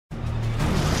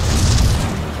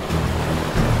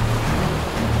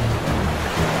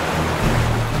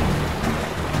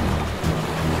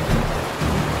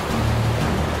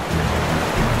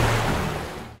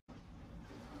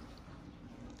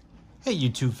Hey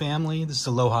YouTube family, this is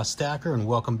Aloha Stacker and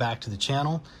welcome back to the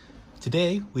channel.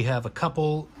 Today we have a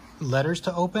couple letters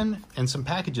to open and some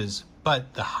packages,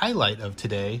 but the highlight of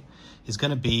today is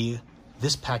going to be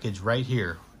this package right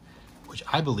here, which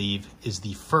I believe is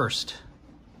the first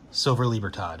Silver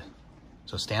Libertad.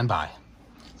 So stand by.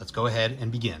 Let's go ahead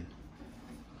and begin.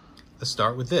 Let's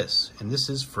start with this, and this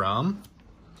is from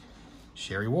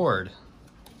Sherie Ward.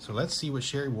 So let's see what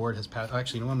Sherie Ward has passed.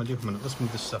 Actually, you know what I'm gonna do? Let's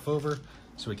move this stuff over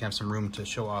so we can have some room to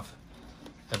show off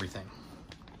everything.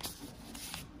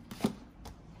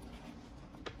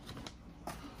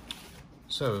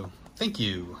 So, thank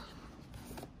you.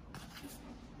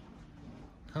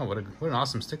 Oh, what an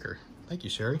awesome sticker. Thank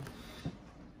you, Sherie.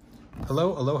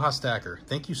 Hello, Aloha Stacker.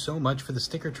 Thank you so much for the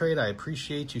sticker trade. I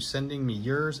appreciate you sending me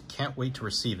yours. Can't wait to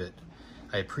receive it.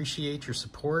 I appreciate your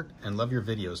support and love your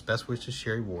videos. Best wishes,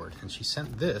 Sherie Ward. And she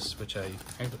sent this, which I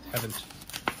haven't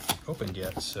opened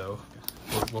yet, so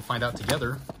we'll find out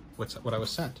together what I was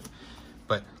sent.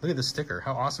 But look at this sticker.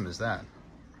 How awesome is that?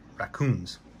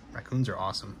 Raccoons. Raccoons are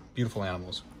awesome. Beautiful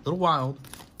animals. A little wild,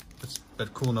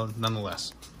 but cool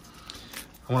nonetheless.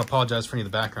 I want to apologize for any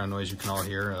of the background noise you can all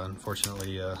hear.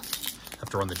 Unfortunately, I have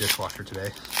to run the dishwasher today.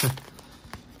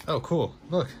 Oh, cool.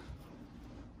 Look.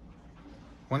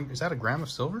 Is that a gram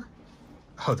of silver?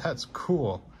 Oh, that's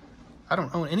cool. I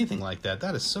don't own anything like that.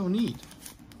 That is so neat.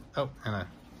 Oh, and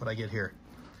what'd I get here?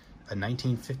 A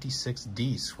 1956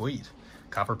 D. Sweet.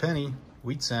 Copper penny.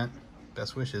 Wheat cent.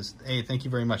 Best wishes. Hey, thank you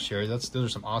very much, Sherie. Those are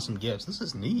some awesome gifts. This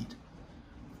is neat.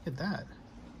 Look at that.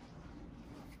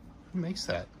 Who makes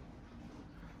that?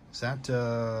 Is that,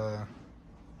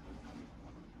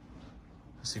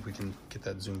 let's see if we can get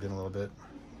that zoomed in a little bit.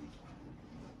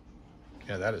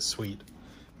 Yeah, that is sweet.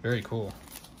 Very cool.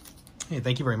 Hey,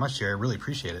 thank you very much, Sherie. I really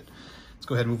appreciate it. Let's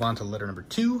go ahead and move on to letter number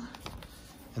 2.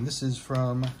 And this is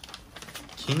from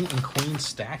King and Queen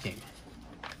Stacking.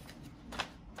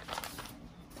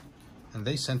 And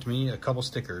they sent me a couple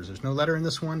stickers. There's no letter in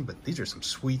this one, but these are some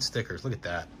sweet stickers. Look at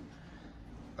that.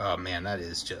 Oh man, that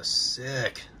is just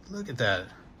sick. Look at that.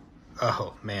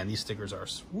 Oh man, these stickers are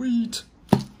sweet.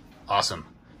 Awesome.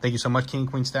 Thank you so much, King and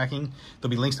Queen Stacking.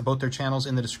 There'll be links to both their channels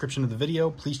in the description of the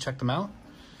video. Please check them out.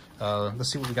 Let's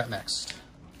see what we got next.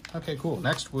 Okay, cool.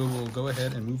 Next, we will go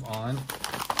ahead and move on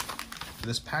to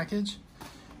this package.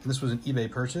 And this was an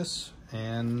eBay purchase,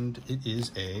 and it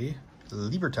is a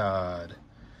Libertad.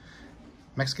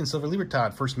 Mexican Silver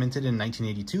Libertad, first minted in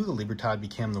 1982, the Libertad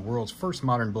became the world's first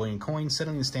modern bullion coin,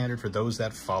 setting the standard for those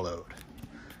that followed.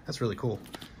 That's really cool.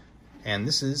 And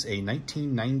this is a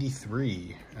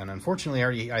 1993. And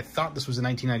unfortunately, I thought this was a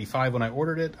 1995 when I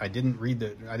ordered it. I didn't read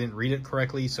it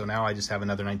correctly, so now I just have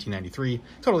another 1993.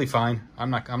 Totally fine.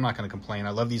 I'm not going to complain. I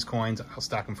love these coins. I'll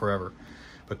stock them forever.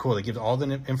 But cool, they give all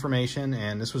the information,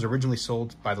 and this was originally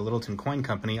sold by the Littleton Coin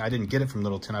Company. I didn't get it from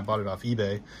Littleton. I bought it off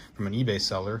eBay from an eBay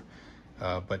seller.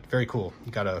 But very cool.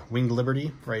 You got a Winged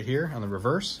Liberty right here on the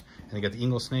reverse, and you got the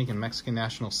Eagle Snake and Mexican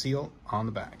National Seal on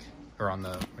the back. Or on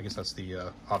the, I guess that's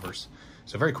the obverse.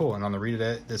 So very cool. And on the reeded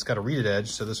edge, it's got a reeded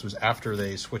edge, so this was after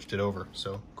they switched it over.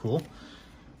 So cool.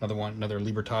 Another one, another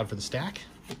Libertad for the stack.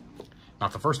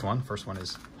 Not the first one. First one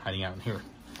is hiding out in here.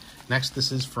 Next,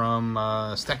 this is from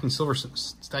Stacking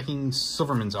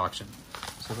Silverman's auction.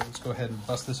 So let's go ahead and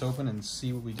bust this open and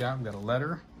see what we got. We got a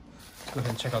letter. Let's go ahead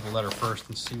and check out the letter first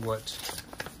and see what.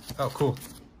 Oh, cool.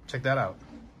 Check that out.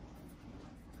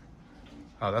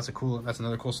 Oh, that's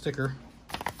another cool sticker.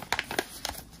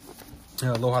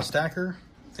 Aloha Stacker,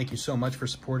 thank you so much for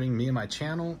supporting me and my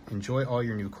channel. Enjoy all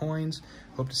your new coins.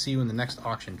 Hope to see you in the next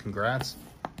auction. Congrats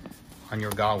on your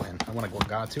GA win. I want to go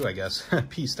GA too, I guess.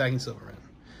 Peace, Stacking Silverman.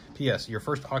 P.S. Your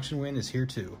first auction win is here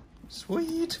too.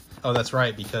 Sweet. Oh, that's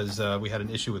right, because we had an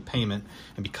issue with payment,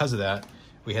 and because of that,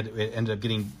 it ended up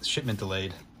getting shipment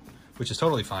delayed, which is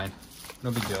totally fine. No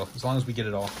big deal, as long as we get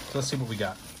it all. So let's see what we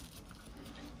got.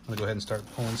 I'm gonna go ahead and start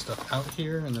pulling stuff out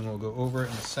here, and then we'll go over it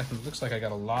in a second. It looks like I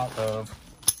got a lot of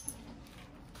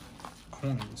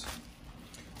coins,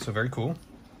 so very cool.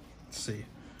 Let's see.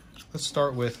 Let's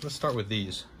start with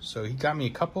these. So he got me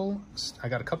a couple. I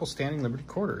got a couple Standing Liberty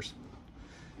quarters.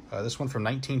 This one from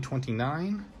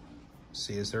 1929. Let's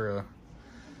see, is there a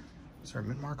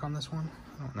mint mark on this one?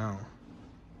 I don't know.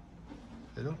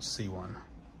 I don't see one.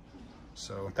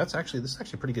 So this is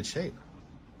actually pretty good shape.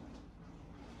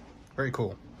 Very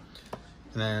cool.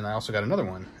 And then I also got another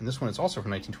one, and this one is also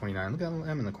from 1929. Look at that little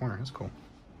M in the corner. That's cool.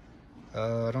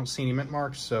 I don't see any mint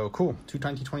marks, so cool. 2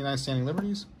 1929 Standing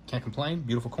Liberties. Can't complain.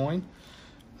 Beautiful coin.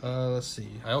 Let's see.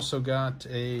 I also got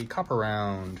a copper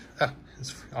round. Ah,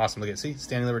 it's awesome. Look at it. See?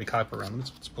 Standing Liberty copper round.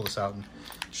 Let's pull this out and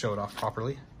show it off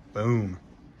properly. Boom.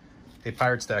 Hey,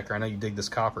 Pirate Stacker, I know you dig this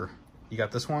copper. You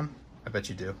got this one? I bet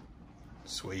you do.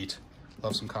 Sweet.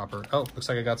 Love some copper. Oh, looks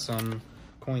like I got some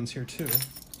coins here too.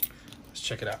 Let's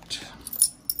check it out.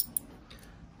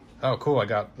 Oh, cool. I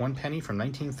got 1 penny from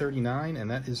 1939, and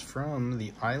that is from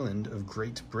the island of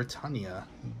Great Britannia,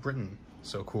 Britain.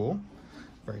 So cool.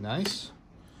 Very nice.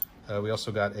 We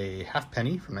also got a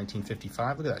halfpenny from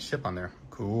 1955. Look at that ship on there.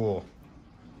 Cool.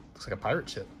 Looks like a pirate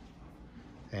ship.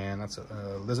 And that's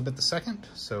Elizabeth II.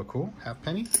 So cool.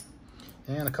 Halfpenny.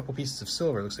 And a couple pieces of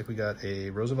silver. Looks like we got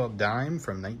a Roosevelt Dime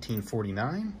from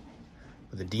 1949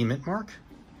 with a D mint mark.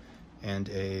 And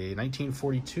a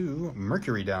 1942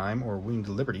 Mercury dime, or Winged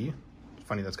Liberty.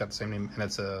 Funny, that's got the same name, and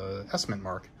it's a S mint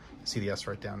mark. You see the S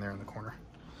right down there in the corner.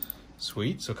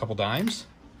 Sweet, so a couple dimes.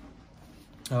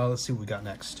 Let's see what we got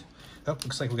next. Oh,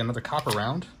 looks like we got another copper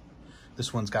round.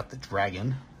 This one's got the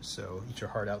dragon, so eat your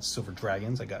heart out, silver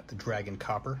dragons. I got the dragon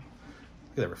copper.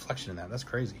 Look at that reflection in that, that's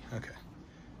crazy. Okay,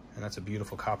 and that's a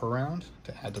beautiful copper round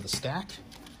to add to the stack.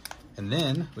 And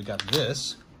then we got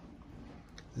this.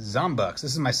 Zombucks.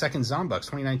 This is my second Zombucks,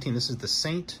 2019. This is the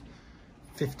Saint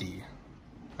 50.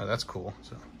 Oh, that's cool.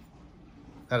 So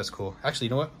that is cool. Actually,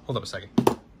 you know what? Hold up a second.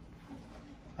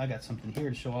 I got something here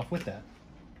to show off with that.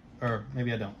 Or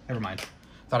maybe I don't. Never mind.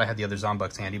 Thought I had the other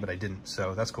Zombucks handy, but I didn't.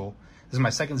 So that's cool. This is my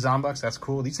second Zombucks. That's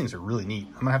cool. These things are really neat.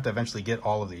 I'm gonna have to eventually get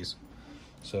all of these.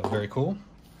 So very cool.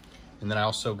 And then I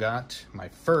also got my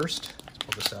first. Let's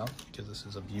pull this out because this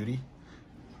is a beauty.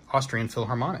 Austrian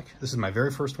Philharmonic. This is my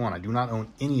very first one. I do not own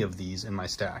any of these in my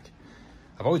stack.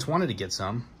 I've always wanted to get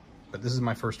some, but this is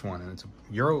my first one, and it's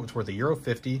it's worth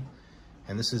 €1.50,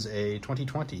 and this is a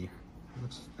 2020.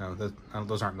 No,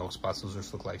 those aren't milk spots. Those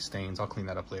just look like stains. I'll clean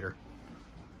that up later.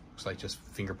 Looks like just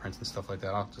fingerprints and stuff like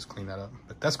that. I'll just clean that up,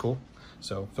 but that's cool.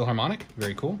 So Philharmonic,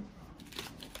 very cool.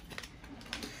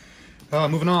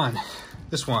 Moving on.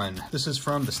 This one. This is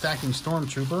from the Stacking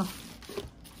Stormtrooper.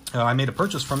 I made a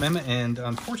purchase from him, and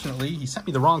unfortunately, he sent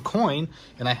me the wrong coin,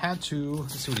 and I had to,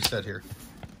 let's see what he said here.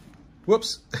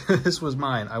 Whoops, this was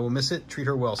mine. I will miss it. Treat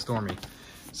her well, Stormy.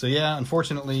 So yeah,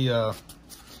 unfortunately, I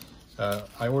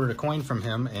ordered a coin from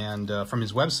him and from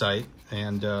his website,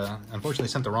 and unfortunately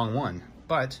sent the wrong one.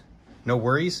 But no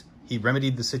worries. He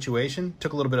remedied the situation,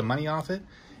 took a little bit of money off it,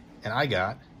 and I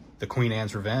got the Queen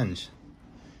Anne's Revenge.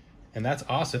 And that's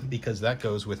awesome because that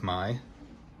goes with my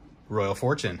Royal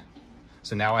Fortune.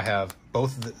 So now I have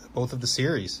both of the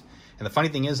series. And the funny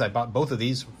thing is I bought both of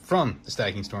these from the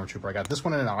Stacking Stormtrooper. I got this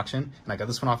one at an auction, and I got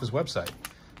this one off his website.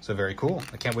 So very cool.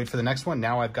 I can't wait for the next one.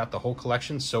 Now I've got the whole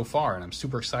collection so far, and I'm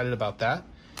super excited about that.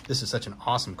 This is such an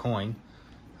awesome coin.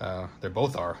 They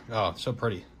both are. Oh, so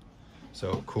pretty.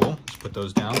 So cool. Let's put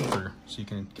those down so you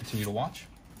can continue to watch.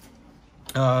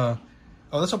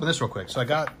 Let's open this real quick. So I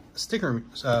got sticker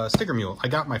mule. I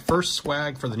got my first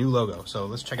swag for the new logo. So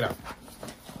let's check it out.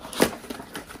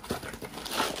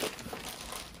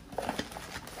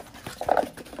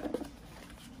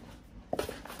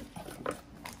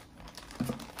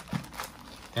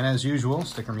 And as usual,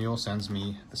 Sticker Mule sends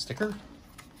me the sticker.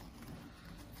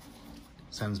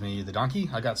 Sends me the donkey.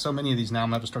 I got so many of these now, I'm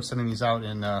gonna have to start sending these out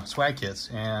in swag kits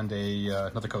and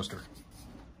another coaster.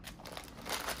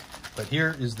 But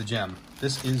here is the gem.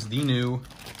 This is the new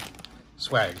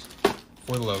swag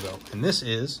for the logo. And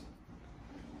these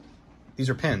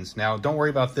are pins. Now, don't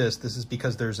worry about this. This is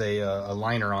because there's a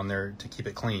liner on there to keep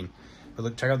it clean. But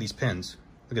look, check out these pins.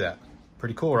 Look at that.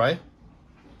 Pretty cool, right?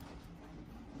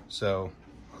 So,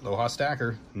 Aloha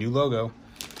Stacker, new logo.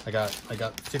 I got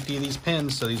 50 of these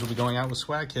pins, so these will be going out with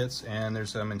swag kits, and there's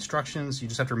some instructions. You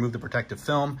just have to remove the protective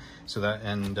film so that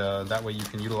that way you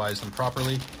can utilize them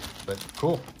properly. But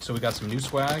cool. So we got some new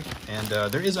swag, and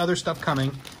there is other stuff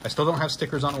coming. I still don't have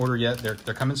stickers on order yet. They're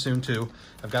coming soon too.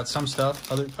 I've got some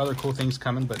stuff, other cool things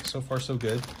coming, but so far so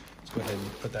good. Let's go ahead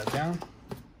and put that down.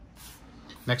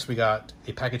 Next, we got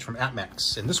a package from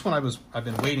Atmex, and this one I've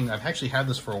been waiting. I've actually had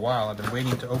this for a while. I've been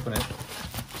waiting to open it.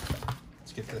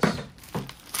 Let's get this.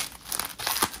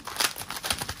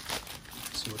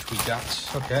 Let's see what we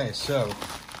got. Okay, so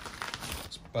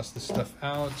let's bust this stuff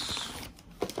out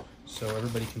so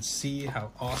everybody can see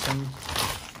how awesome.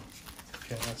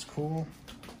 Okay, that's cool.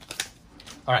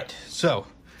 All right, so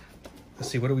let's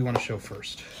see. What do we want to show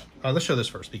first? Let's show this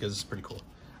first because it's pretty cool.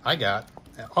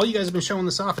 All you guys have been showing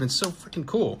this off, and it's so freaking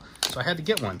cool. So I had to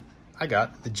get one. I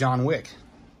got the John Wick.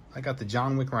 I got the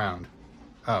John Wick round.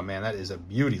 Oh man, that is a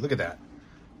beauty. Look at that.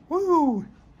 Woo!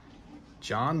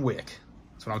 John Wick.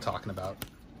 That's what I'm talking about.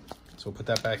 So we'll put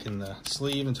that back in the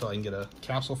sleeve until I can get a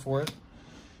capsule for it.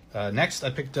 Next,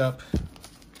 I picked up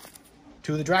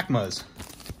 2 of the Drachmas.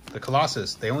 The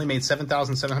Colossus. They only made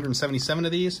 7,777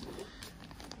 of these,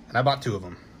 and I bought 2 of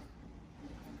them.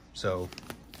 So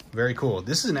Very cool.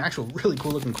 This is an actual really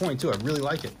cool looking coin too. I really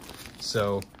like it.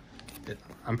 So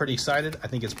I'm pretty excited. I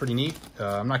think it's pretty neat.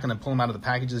 I'm not going to pull them out of the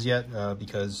packages yet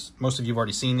because most of you have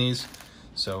already seen these.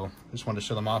 So I just wanted to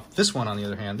show them off. This one, on the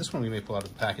other hand, this one we may pull out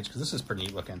of the package because this is pretty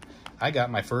neat looking. I got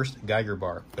my first Geiger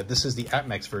bar, but this is the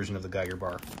Atmex version of the Geiger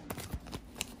bar.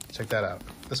 Check that out.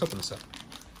 Let's open this up.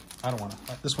 I don't want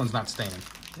to. This one's not staying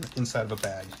inside of a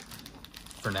bag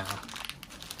for now.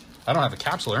 I don't have a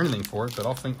capsule or anything for it, but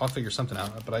I'll figure something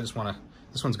out. But I just want to.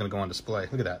 This one's going to go on display.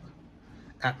 Look at that.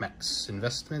 Atmex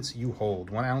investments you hold,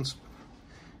 1 ounce.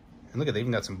 And look at, they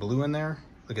even got some blue in there.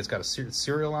 Look, it's got it's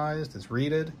serialized. It's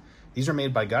reeded. These are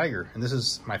made by Geiger, and this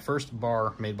is my first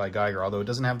bar made by Geiger. Although it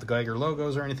doesn't have the Geiger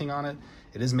logos or anything on it,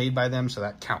 it is made by them, so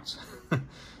that counts. All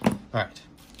right.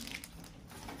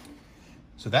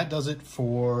 So that does it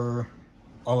for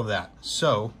all of that.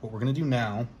 So what we're going to do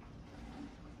now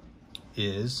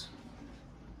is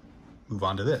move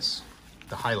on to this,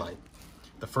 the highlight,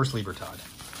 the first Libertad.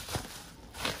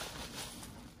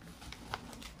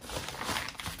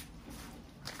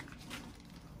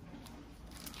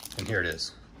 And here it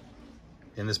is,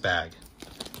 in this bag.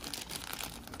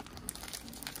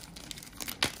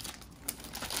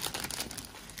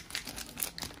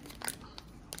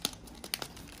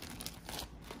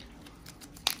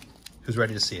 Who's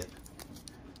ready to see it?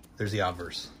 There's the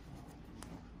obverse.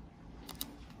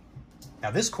 Now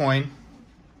this coin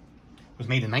was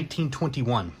made in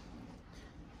 1921,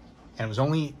 and it was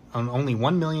only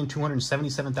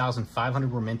 1,277,500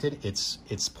 were minted. It's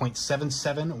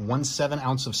 0.7717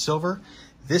 ounce of silver.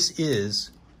 This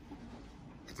is,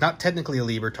 it's not technically a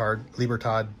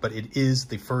Libertad, but it is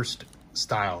the first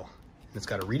style. And it's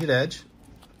got a reeded edge.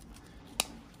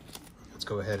 Let's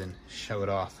go ahead and show it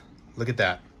off. Look at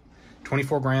that.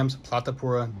 24 grams, plata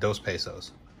pura, 2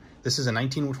 pesos. This is a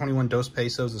 1921 2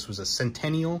 pesos. This was a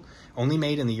centennial, only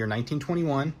made in the year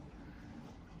 1921.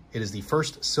 It is the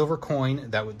first silver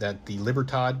coin that the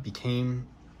Libertad became.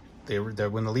 When the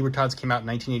Libertads came out in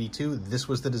 1982, this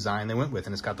was the design they went with,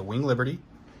 and it's got the Wing Liberty.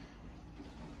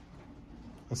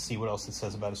 Let's see what else it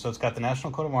says about it. So it's got the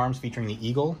national coat of arms featuring the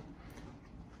eagle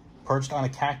perched on a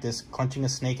cactus, clenching a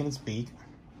snake in its beak.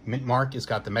 Mint mark, it's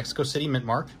got the Mexico City mint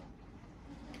mark.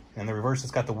 And the reverse,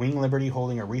 it's got the Wing Liberty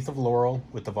holding a wreath of laurel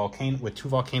with the with 2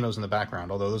 volcanoes in the background.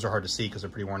 Although those are hard to see because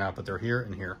they're pretty worn out, but they're here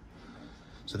and here.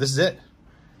 So this is it.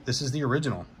 This is the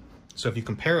original. So if you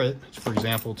compare it, for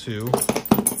example, to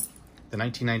the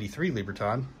 1993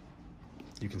 Libertad,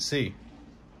 you can see.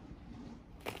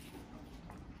 Isn't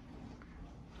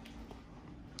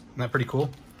that pretty cool?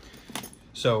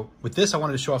 So with this, I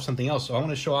wanted to show off something else. So I want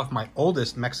to show off my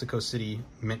oldest Mexico City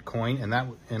mint coin, and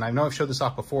I know I've showed this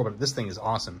off before, but this thing is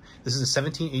awesome. This is a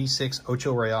 1786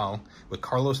 Ocho Real with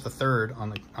Carlos III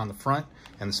on the front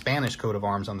and the Spanish coat of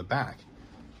arms on the back.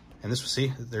 And this,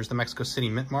 see, there's the Mexico City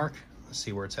mint mark. Let's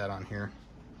see where it's at on here.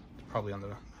 It's probably on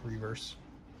the reverse.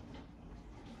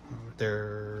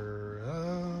 There,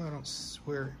 I don't.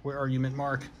 Where are you, mint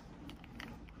mark?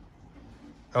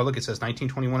 Oh, look, it says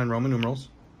 1921 in Roman numerals.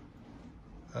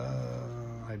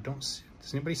 I don't see.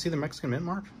 Does anybody see the Mexican mint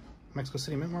mark? Mexico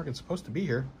City mint mark? It's supposed to be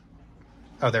here.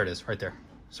 Oh, there it is, right there.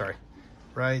 Sorry,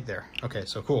 right there. Okay,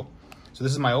 so cool. So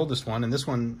this is my oldest one, and this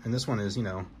one is, you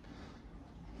know,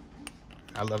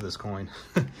 I love this coin.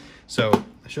 So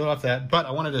I showed off that, but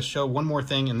I wanted to show one more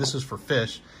thing, and this is for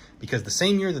fish, because the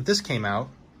same year that this came out,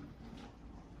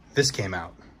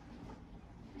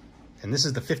 and this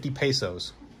is the 50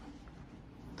 pesos.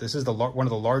 This is one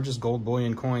of the largest gold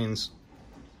bullion coins,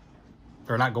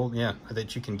 or not gold, yeah,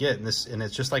 that you can get. And it's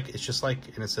just like,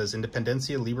 and it says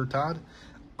Independencia Libertad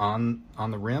on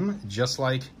the rim, just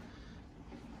like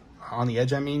on the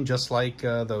edge. I mean, just like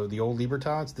the old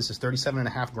Libertads. This is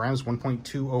 37.5 grams,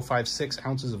 1.2056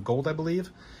 ounces of gold, I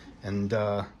believe. And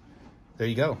there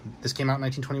you go. This came out in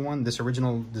 1921. This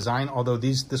original design, although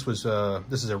this is a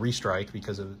restrike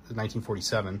because of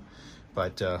 1947.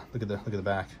 But look at the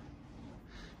back.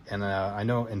 And I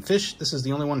know, and Fish, this is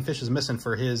the only one Fish is missing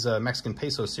for his Mexican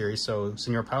Peso series. So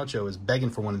Senor Paucho is begging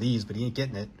for one of these, but he ain't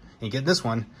getting it. He ain't getting this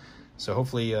one. So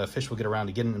hopefully Fish will get around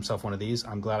to getting himself one of these.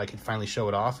 I'm glad I could finally show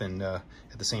it off, and at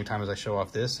the same time as I show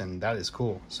off this, and that is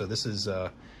cool. So this is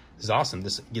awesome.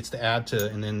 This gets to add to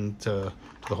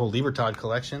the whole Libertad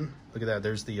collection. Look at that.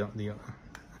 There's the you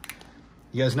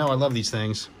guys know I love these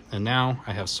things, and now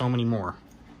I have so many more.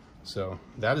 So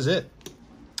that is it.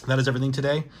 That is everything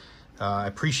today. I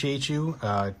appreciate you.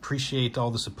 I appreciate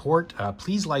all the support.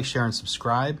 Please like, share, and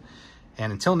subscribe.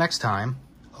 And until next time,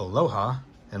 aloha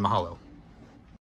and mahalo.